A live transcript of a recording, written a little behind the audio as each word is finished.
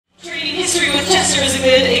Chester is a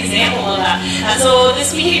good example of that. So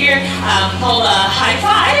this behavior called a high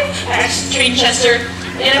five, I actually trained Chester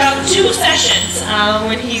in about 2 sessions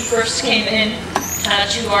when he first came in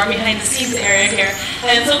to our behind the scenes area here.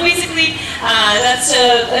 And so basically that's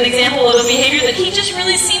an example of a behavior that he just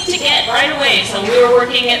really seemed to get right away. So we were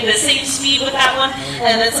working at the same speed with that one,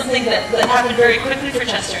 and that's something that happened very quickly for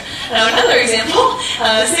Chester. Now another example,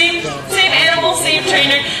 same animal, same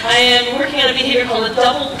trainer. I am working on a behavior called a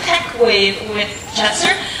double peck wave with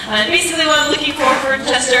Chester. And basically what I'm looking for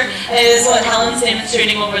Chester is what Helen's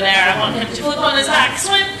demonstrating over there. I want him to flip on his back,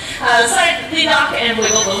 swim, side the dock, and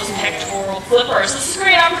wiggle those pectoral flippers. This is a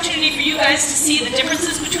great opportunity for you guys to see the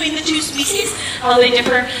differences between the 2 species, how they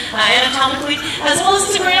differ anatomically, as well as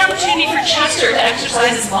it's a great opportunity for Chester to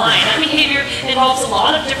exercise his mind. That behavior involves a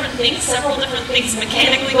lot of different things, several different things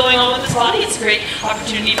mechanically going on with his body. It's a great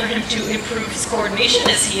opportunity for him to improve his coordination,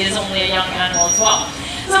 as he is only a young animal as well.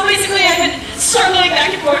 So basically I've been struggling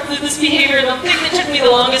back and forth with this behavior, and the thing that took me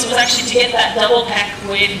the longest was actually to get that double peck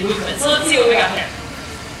wave movement. So let's see what we got here.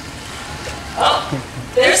 Oh,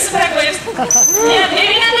 there's some peck waves. Yeah,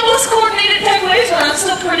 maybe not the most coordinated peck waves, but I'm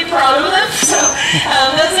still pretty proud of them. So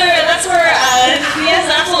that's where yes,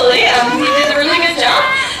 absolutely, he did a really good job.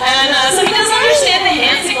 And so he does understand the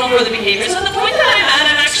hand signal for the behavior. So the point that I'm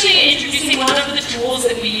at, I'm actually introducing one of the tools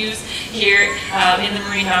that we use here in the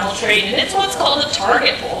marine mammal trade, and it's what's called a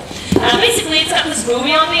target pull. Basically, it's got this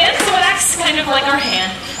buoy on the end, so it acts kind of like our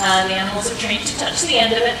hand. The animals are trained to touch the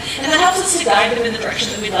end of it, and that helps us to guide them in the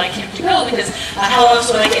direction that we'd like him to go, because how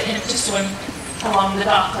else would I get him to swim along the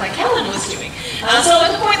dock like Helen was doing? So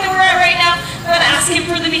at the point that we're at right now, I'm going to ask him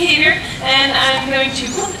for the behavior, and I'm going to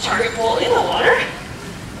put the target pull in the water,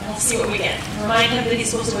 and we'll see what we get. Remind him that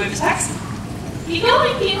he's supposed to wave his packs. Keep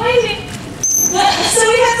going, keep waving. So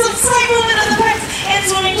we had some slight movement of the packs and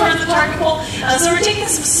swimming towards the target pole. So we're taking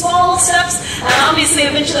some small steps. Obviously,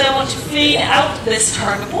 eventually I want to fade out this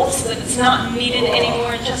target pole so that it's not needed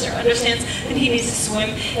anymore, and Chester understands that he needs to swim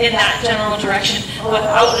in that general direction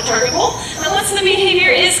without a target pole. And once the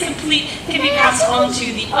behavior is complete, it can be passed on to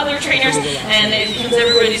the other trainers, and it becomes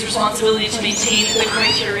everybody's responsibility to maintain the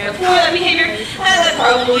criteria for that behavior. And that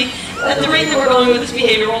probably, at the rate that we're going with this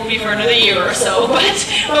behavior, won't be for another year or so, but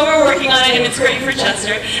we're working on it, and it's great for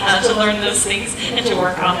Chester to learn those things and to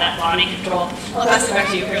work on that body control. I'll pass it back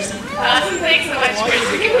to you, Kirsten. Awesome, thanks so much,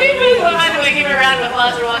 Kirsten. Can we move on? By the way, give her a round of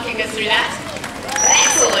applause for walking us through that.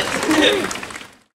 Excellent.